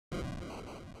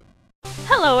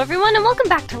Hello everyone and welcome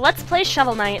back to Let's Play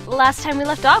Shovel Knight. Last time we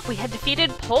left off we had defeated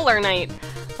Polar Knight.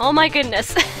 Oh my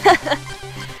goodness.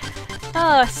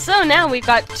 So now we've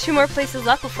got 2 more places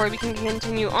left before we can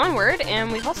continue onward,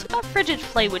 and we've also got Frigid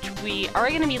Flay, which we are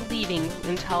going to be leaving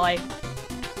until I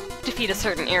defeat a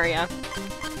certain area.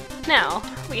 Now,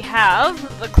 we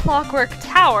have the Clockwork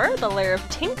Tower, the lair of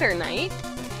Tinker Knight,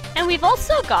 and we've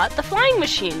also got the Flying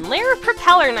Machine, lair of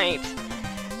Propeller Knight.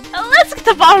 Let's get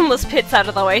the Bottomless pits out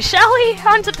of the way, shall we?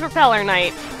 On to Propeller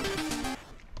Knight.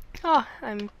 Oh,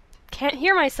 can't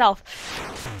hear myself.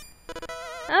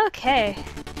 Okay.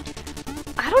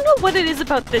 I don't know what it is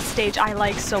about this stage I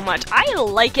like so much. I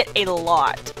like it a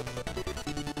lot.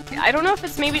 I don't know if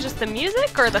it's maybe just the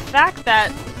music or the fact that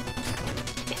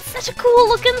it's such a cool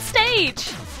looking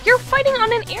stage. You're fighting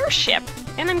on an airship,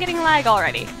 and I'm getting lag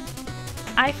already.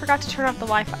 I forgot to turn off the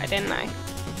Wi-Fi, didn't I?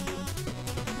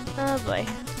 Oh boy.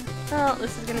 Well,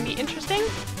 this is gonna be interesting.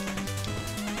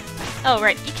 Oh,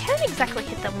 right, you can't exactly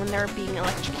hit them when they're being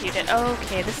electrocuted.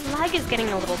 Okay, this lag is getting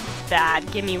a little bad.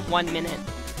 Give me 1 minute.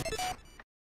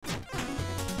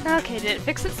 Okay, did it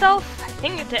fix itself? I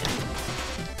think it did.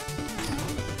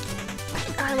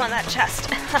 I want that chest.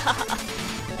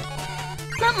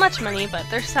 Not much money, but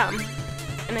there's some.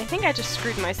 And I think I just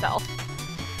screwed myself.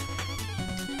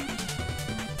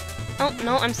 Oh,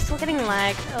 no, I'm still getting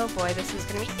lag. Oh boy, this is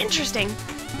gonna be interesting.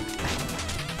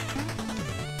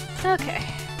 Okay.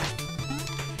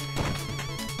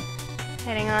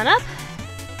 Heading on up.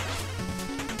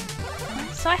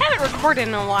 So I haven't recorded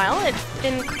in a while. It's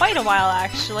been quite a while,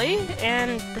 actually.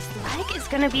 And this lag is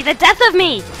gonna be the death of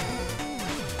me!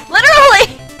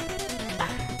 Literally!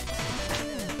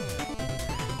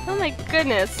 Oh my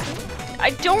goodness.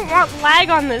 I don't want lag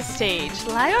on this stage.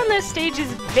 Lag on this stage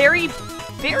is very,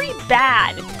 very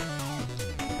bad.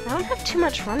 I don't have too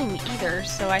much running either,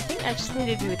 so I think I just need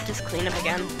to do a disc cleanup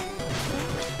again.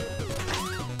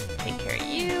 Take care of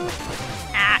you.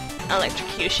 Ah,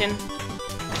 electrocution.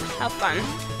 How fun.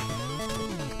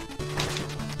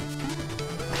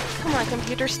 Come on,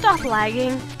 computer, stop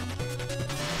lagging.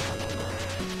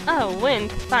 Oh,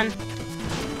 wind. Fun.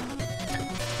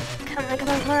 Come on, come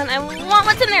on, come on. I want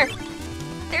what's in there!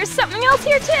 There's something else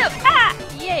here, too! Ah!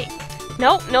 Yay!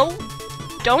 No, no.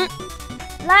 Don't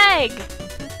lag!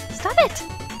 Stop it!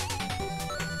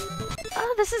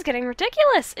 Oh, this is getting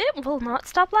ridiculous. It will not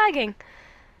stop lagging.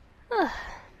 Ugh.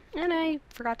 And I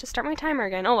forgot to start my timer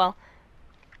again. Oh well.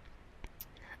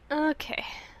 Okay.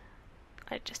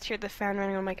 I just hear the fan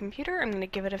running on my computer. I'm gonna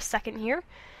give it a second here.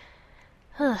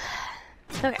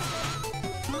 Okay.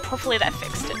 Hopefully that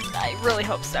fixed it. I really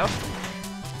hope so.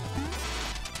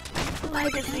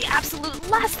 Lag is the absolute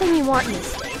last thing you want in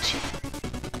this stage.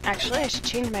 Actually, I should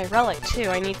change my relic too.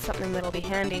 I need something that'll be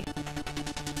handy.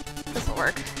 This'll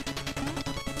work.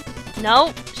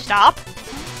 No! Stop!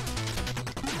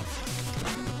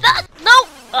 No!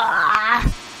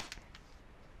 Ah!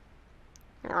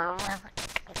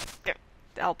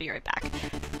 I'll be right back.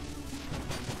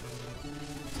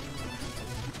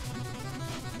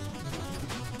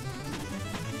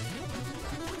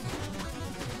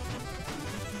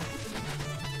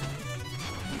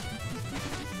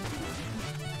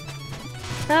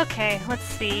 Okay, let's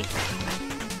see.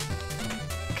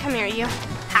 Come here, you.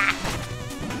 Ha!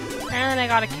 And I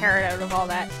got a carrot out of all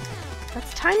that.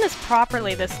 Let's time this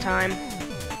properly this time.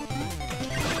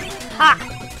 Ha!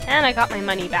 And I got my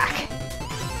money back.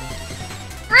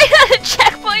 Right at a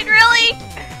checkpoint, really?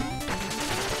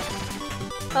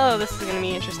 Oh, this is gonna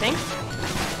be interesting.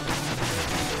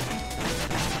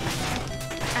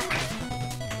 Ah.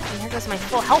 And there goes my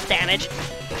full health damage.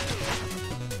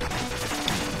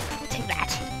 Take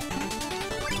that.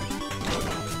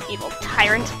 Evil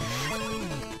tyrant.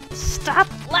 Stop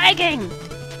lagging!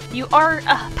 You are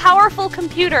a powerful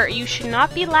computer. You should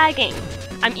not be lagging.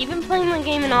 I'm even playing the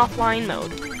game in offline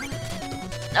mode.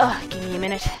 Ugh, give me a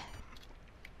minute.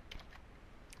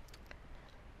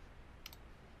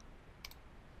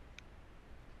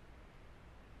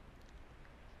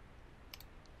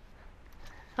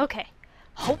 Okay.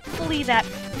 Hopefully that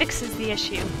fixes the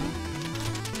issue.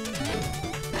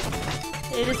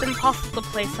 It is impossible to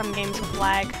play some games with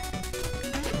lag.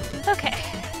 Okay.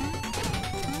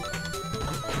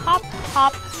 Hop,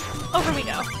 hop, over we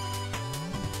go.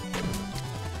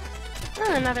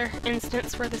 Oh, another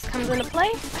instance where this comes into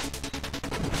play.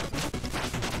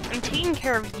 I'm taking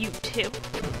care of you, too.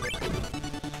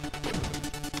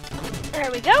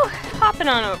 There we go, hopping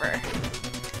on over.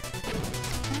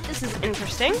 This is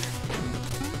interesting.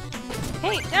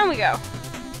 Hey, down we go.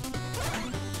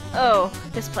 Oh,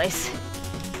 this place.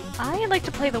 I like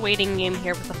to play the waiting game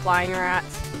here with the flying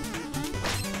rats.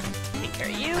 Take care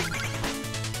of you.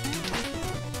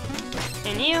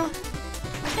 And you.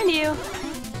 And you.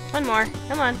 One more.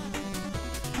 Come on.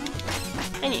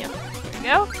 And you. There we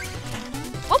go.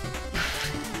 Whoop!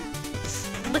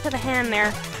 Slip of the hand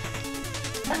there.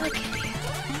 Okay.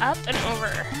 Up and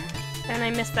over. And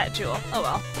I missed that jewel. Oh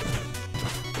well.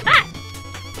 Ah!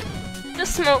 The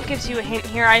smoke gives you a hint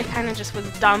here. I kind of just was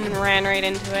dumb and ran right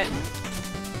into it.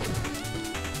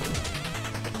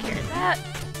 Take care of that.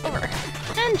 Over.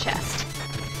 And chest.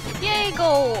 Yay,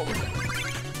 gold!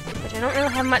 Which I don't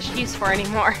really have much use for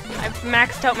anymore. I've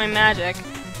maxed out my magic.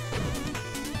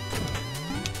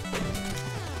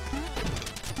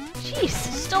 Jeez,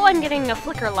 still I'm getting a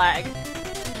flicker lag.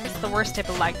 It's the worst type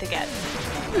of lag to get.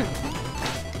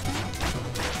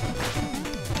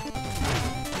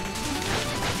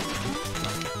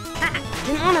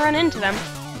 Didn't want to run into them.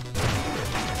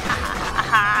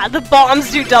 Ha! The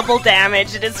bombs do double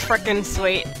damage. It is frickin'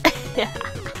 sweet.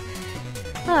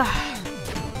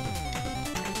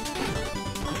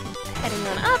 Heading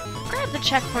on up. Grab the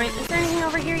checkpoint. Is there anything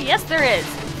over here? Yes, there is.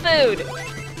 Food.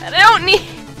 That I don't need.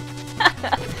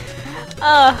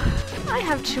 I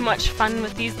have too much fun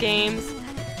with these games.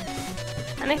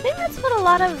 And I think that's what a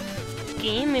lot of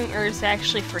gamers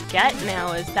actually forget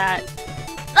now is that...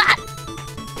 Ah!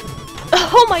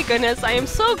 Oh my goodness, I am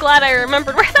so glad I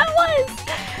remembered where that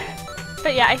was!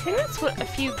 But yeah, I think that's what a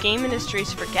few game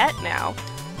industries forget now,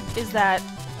 is that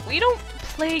we don't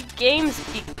play games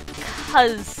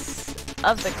because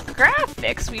of the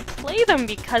graphics, we play them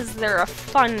because they're a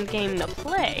fun game to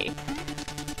play.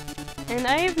 And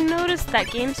I've noticed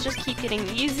that games just keep getting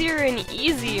easier and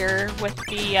easier with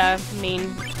the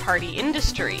main party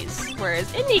industries,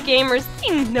 whereas indie gamers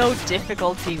see no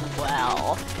difficulty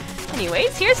well.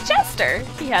 Anyways, here's Chester.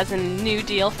 He has a new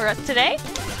deal for us today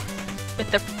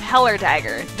with the propeller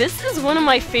dagger. This is one of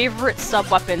my favorite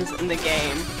sub-weapons in the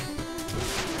game.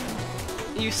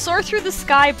 You soar through the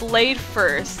sky blade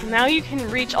first. Now you can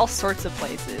reach all sorts of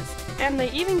places. And they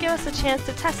even give us a chance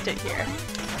to test it here.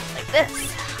 Like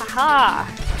this. Haha!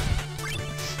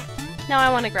 Now I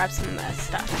want to grab some of that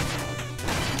stuff.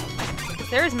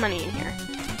 There is money in here.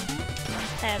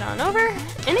 Head on over,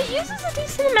 and it uses a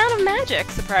decent amount of magic,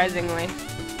 surprisingly.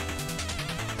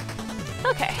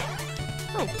 Okay.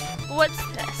 Oh, what's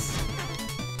this?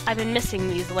 I've been missing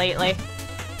these lately.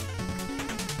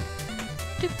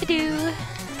 Doop-a-doo.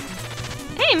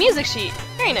 Hey, music sheet!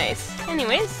 Very nice.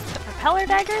 Anyways, the propeller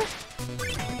dagger.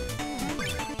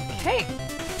 Okay.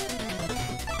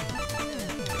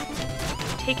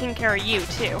 Taking care of you,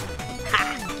 too.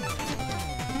 Ha!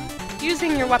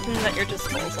 Using your weapons at your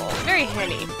disposal. Very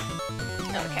handy.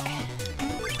 Okay.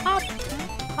 Hop,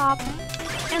 hop,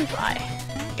 and fly.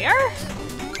 Here.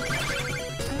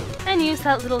 And use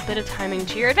that little bit of timing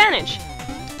to your advantage.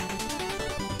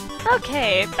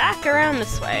 Okay, back around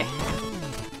this way.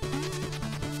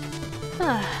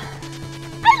 I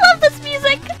love this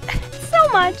music so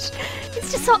much!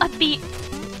 It's just so upbeat.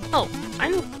 Oh,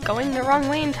 I'm going the wrong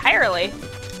way entirely.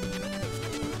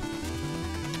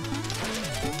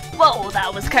 Whoa,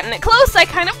 that was cutting it close. I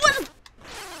kind of was.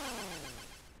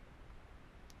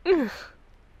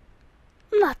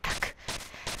 Not.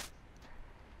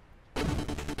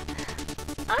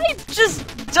 I just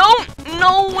don't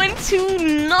know when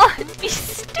to not be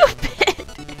stupid.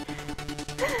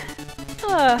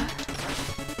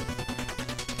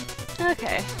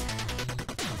 Okay.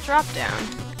 Drop down.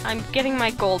 I'm getting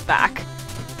my gold back.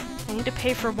 I need to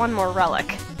pay for one more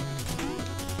relic.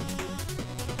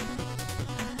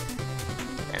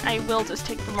 I will just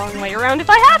take the long way around if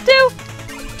I have to!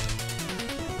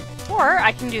 Or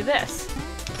I can do this.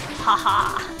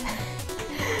 Haha!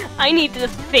 I need to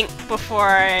think before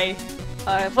I...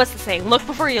 what's the saying? Look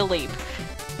before you leap.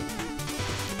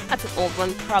 That's an old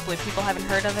one probably people haven't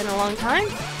heard of in a long time.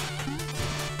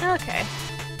 Okay.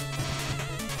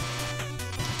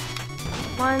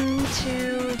 1,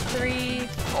 2, 3,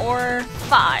 4,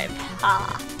 5.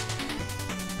 Ha!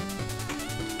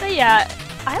 But yeah,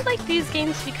 I like these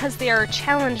games because they are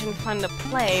challenging and fun to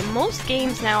play. Most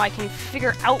games now I can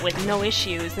figure out with no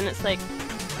issues, and it's like,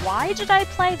 why did I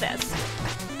play this?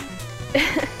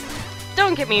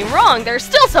 Don't get me wrong, there's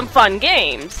still some fun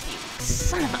games!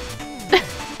 Son of a...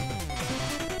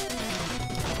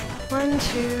 1,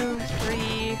 2,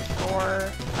 3,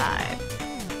 4, 5.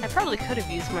 I probably could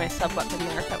have used my sub-weapon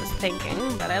there if I was thinking,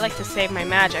 but I like to save my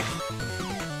magic.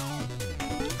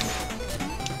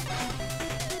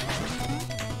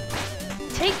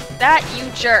 Take that,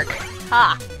 you jerk!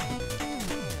 Ha!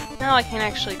 Now I can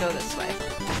actually go this way.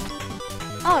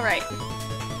 Alright.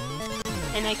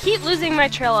 And I keep losing my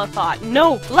trail of thought.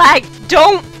 No! Lag!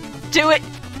 Don't do it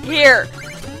here!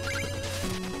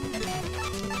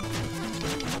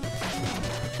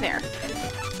 There.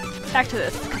 Back to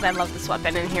this, because I love this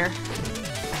weapon in here.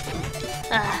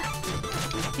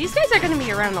 These guys are going to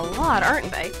be around a lot,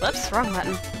 aren't they? Whoops, wrong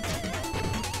button.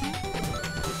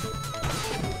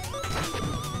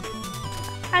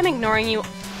 I'm ignoring you.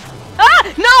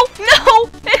 Ah! No! No!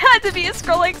 It had to be a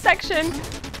scrolling section!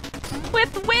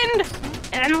 With wind!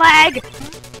 And lag!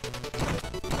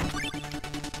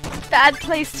 Bad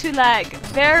place to lag.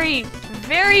 Very,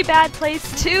 very bad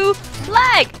place to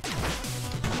lag!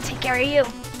 Take care of you.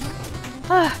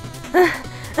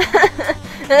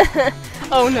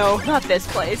 Oh no, not this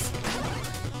place.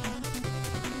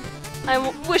 I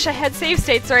wish I had save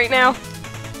states right now.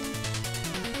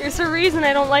 There's a reason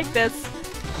I don't like this.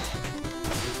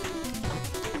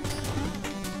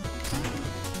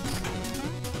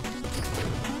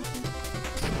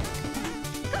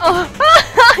 Oh,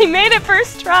 I made it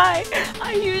first try!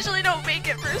 I usually don't make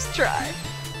it first try.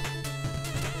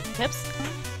 Oops.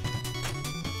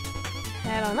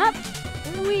 Head on up.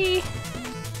 Whee!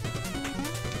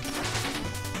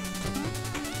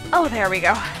 Oh, there we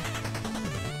go.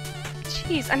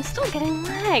 Jeez, I'm still getting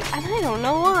lag, and I don't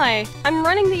know why. I'm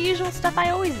running the usual stuff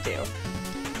I always do.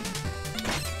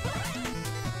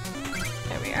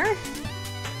 There we are.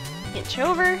 Inch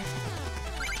over.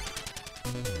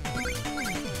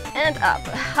 And up.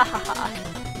 Ha ha ha.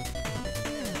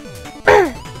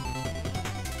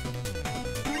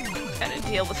 Gotta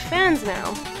deal with fans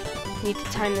now. Need to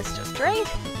time this just right.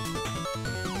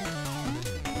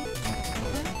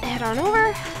 Head on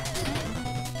over.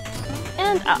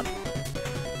 And up.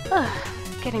 Ugh,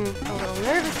 getting a little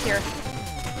nervous here.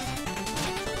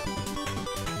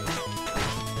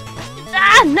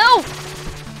 Ah, no!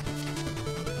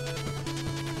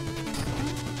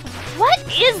 What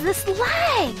is this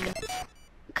lag?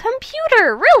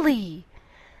 Computer, really?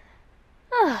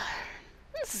 Ugh,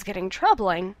 this is getting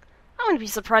troubling. I wouldn't be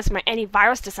surprised if my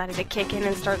antivirus decided to kick in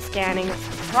and start scanning.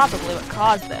 That's probably what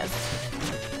caused this.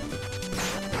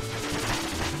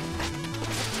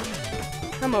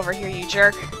 Come over here, you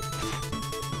jerk.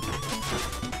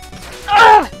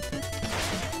 Ugh!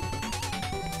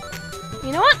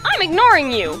 You know what? I'm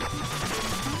ignoring you!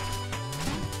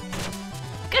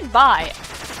 Goodbye.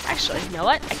 Actually, you know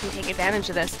what? I can take advantage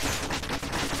of this.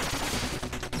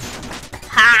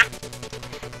 Ha!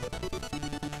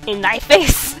 In thy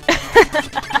face!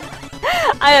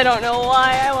 I don't know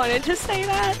why I wanted to say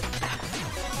that.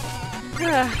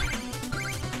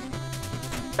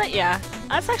 But yeah,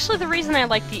 that's actually the reason I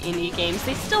like the indie games.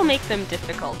 They still make them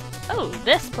difficult. Oh,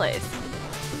 this place.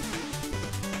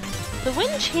 The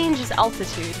wind changes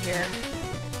altitude here.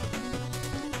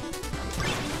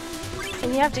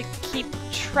 And you have to keep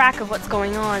track of what's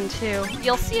going on, too.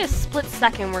 You'll see a split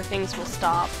second where things will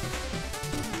stop.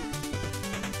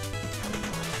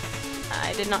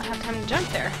 I did not have time to jump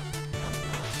there.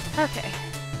 Okay.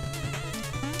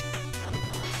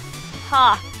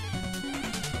 Ha!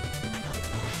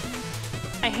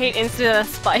 I hate instant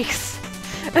spikes.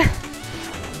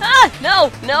 Ah! No!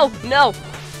 No! No!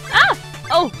 Ah!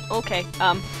 Oh! Okay.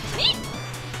 I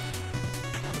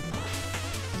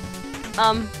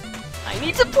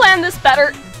need to plan this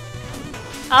better.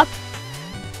 Up.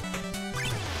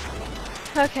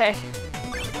 Okay.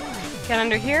 Get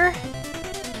under here.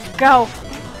 Go.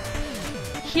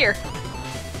 Here.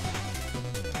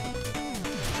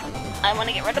 I want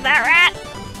to get rid of that rat.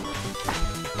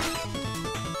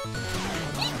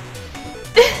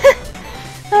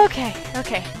 Okay,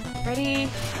 okay. Ready?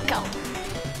 Go.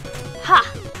 Ha!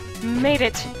 Made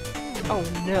it. Oh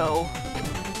no.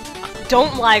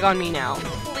 Don't lag on me now.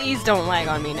 Please don't lag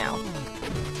on me now.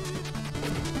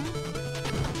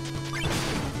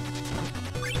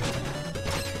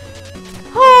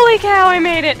 Holy cow, I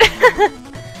made it!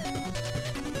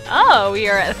 Oh, we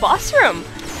are at the boss room.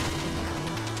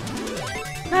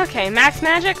 Okay, max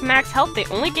magic, max health. They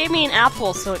only gave me an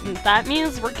apple, so that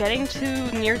means we're getting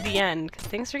to near the end, because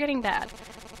things are getting bad.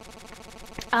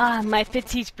 Ah, my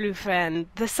petite blue friend.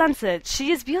 The sunset,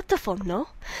 she is beautiful, no?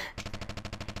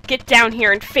 Get down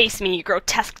here and face me, you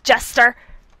grotesque jester!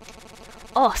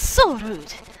 Oh, so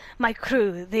rude. My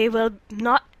crew, they were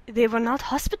not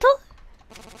hospital?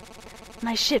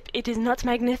 My ship, it is not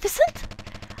magnificent?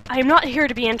 I am not here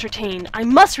to be entertained. I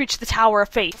must reach the Tower of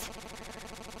Faith.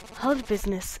 All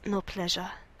business, no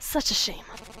pleasure. Such a shame.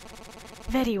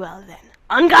 Very well, then.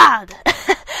 En garde!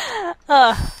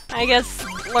 I guess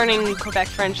learning Quebec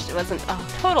French wasn't a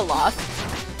total loss.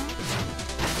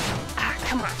 Ah,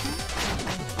 come on.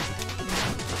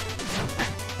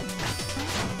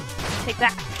 Take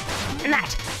that. And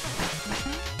that.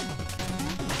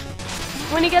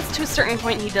 When he gets to a certain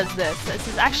point, he does this. This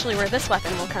is actually where this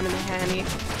weapon will come in handy.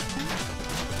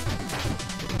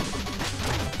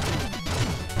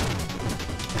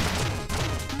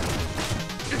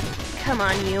 Come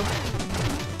on, you.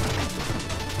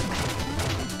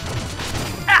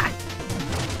 Ah!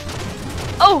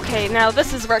 Okay, now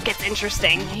this is where it gets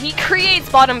interesting. He creates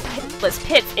bottomless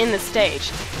pits in the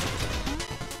stage.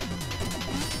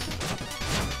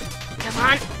 Come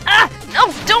on. Ah!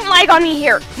 No, don't lag on me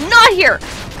here. Not here.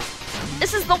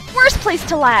 This is the worst place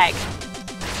to lag.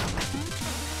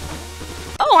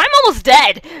 Oh, I'm almost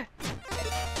dead.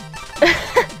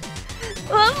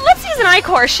 Let's use an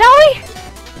ichor, shall we?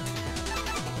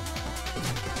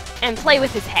 And play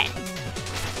with his head.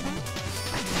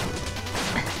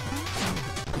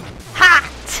 Ha!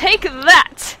 Take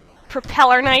that,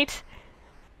 Propeller Knight.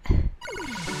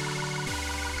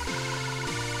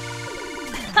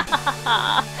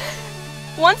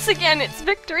 Once again, it's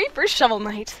victory for Shovel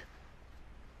Knight.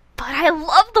 But I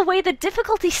love the way the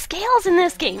difficulty scales in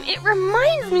this game. It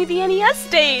reminds me of the NES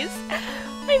days.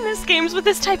 I miss games with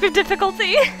this type of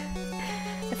difficulty.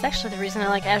 It's actually the reason I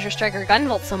like Azure Striker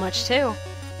Gunvolt so much, too.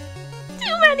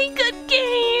 Too many good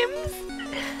games!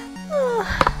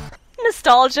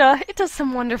 Nostalgia, it does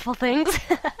some wonderful things.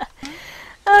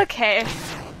 Okay.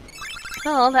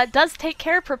 Well, that does take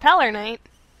care of Propeller Knight.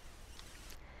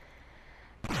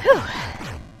 Whew.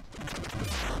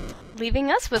 Leaving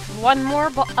us with one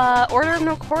more Order of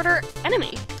No Quarter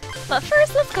enemy. But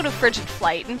first, let's go to Frigid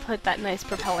Flight and put that nice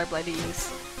propeller blade to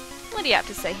use. What do you have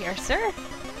to say here, sir?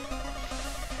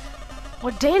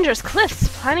 What dangerous cliffs!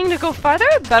 Planning to go farther?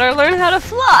 Better learn how to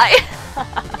fly!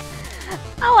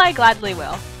 Oh, I gladly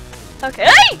will. Okay.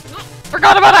 Hey!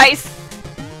 Forgot about ice!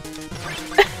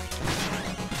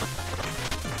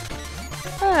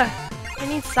 I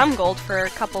need some gold for a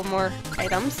couple more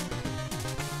items.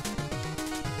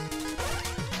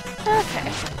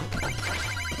 Okay.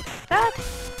 That.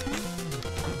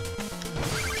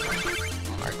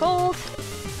 More gold.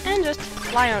 And just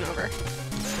fly on over.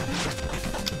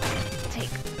 Take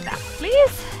that,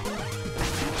 please.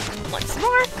 Once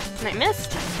more. And I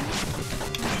missed.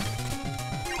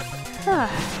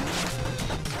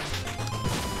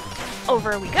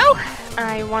 Over we go.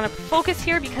 I want to focus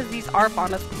here because these are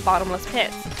bottomless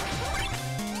pits.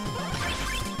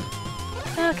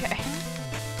 Okay.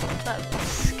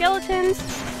 Skeletons.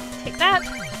 Take that.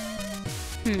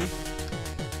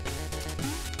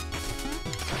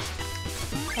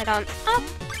 Head on up.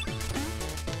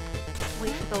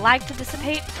 Wait for the lag to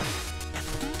dissipate.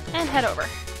 And head over.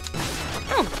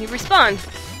 Oh, you respawn.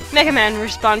 Mega Man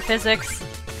respawn physics.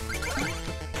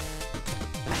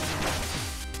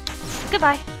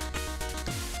 Goodbye.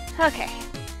 Okay.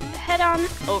 Head on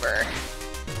over.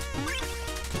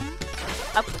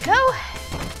 Up we go.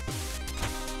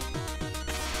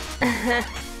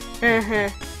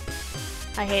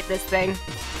 I hate this thing.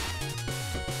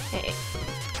 Hey.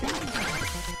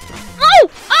 Oh!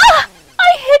 Ah!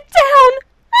 I hit down!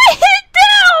 I hit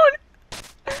down!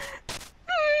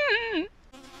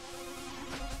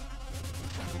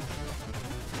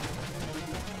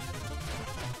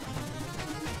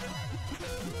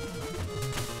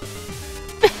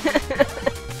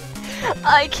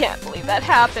 I can't believe that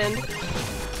happened.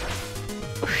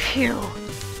 Phew.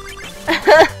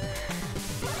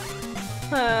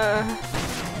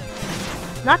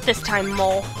 Not this time,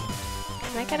 mole.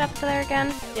 Can I get up there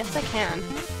again? Yes, I can.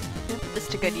 Put this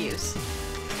to good use.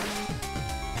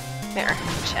 There,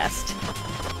 chest.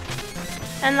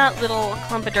 And that little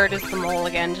clump of dirt is the mole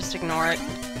again, just ignore it.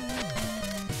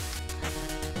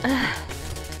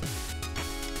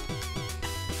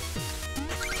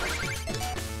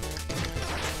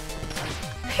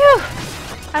 Phew!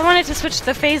 I wanted to switch to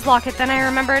the phase locket, then I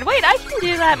remembered, wait, I can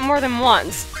do that more than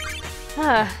once.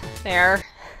 There.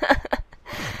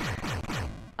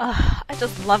 I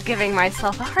just love giving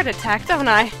myself a heart attack, don't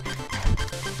I?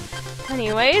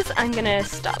 Anyways, I'm gonna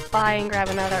stop by and grab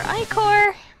another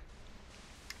ichor.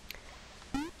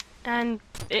 And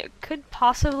it could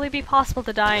possibly be possible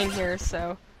to die in here,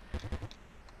 so...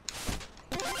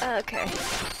 Okay.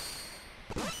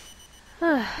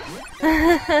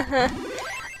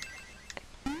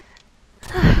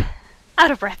 Out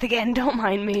of breath again, don't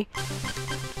mind me.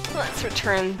 Let's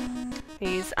return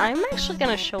these. I'm actually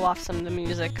gonna show off some of the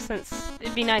music, since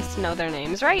it'd be nice to know their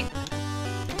names, right?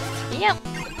 Yep.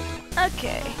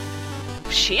 Okay.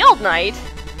 Shield Knight?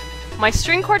 My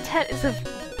string quartet is a...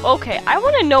 Okay, I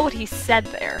want to know what he said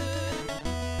there.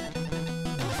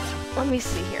 Let me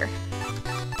see here.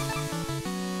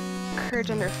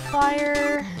 Courage Under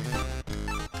Fire...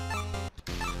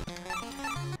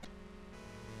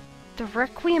 The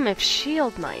Requiem of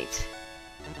Shield Knight.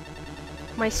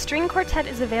 My string quartet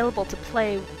is available to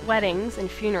play weddings and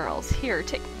funerals. Here,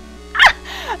 take... Ah!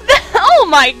 Oh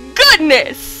my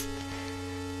goodness!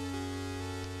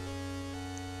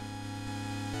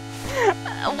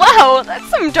 Wow, that's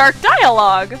some dark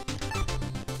dialogue.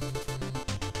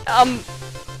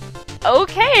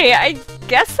 Okay, I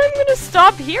guess I'm gonna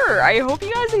stop here. I hope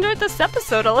you guys enjoyed this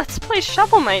episode of Let's Play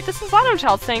Shovel Knight. This is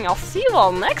Autochild saying I'll see you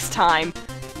all next time.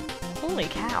 Holy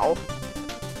cow.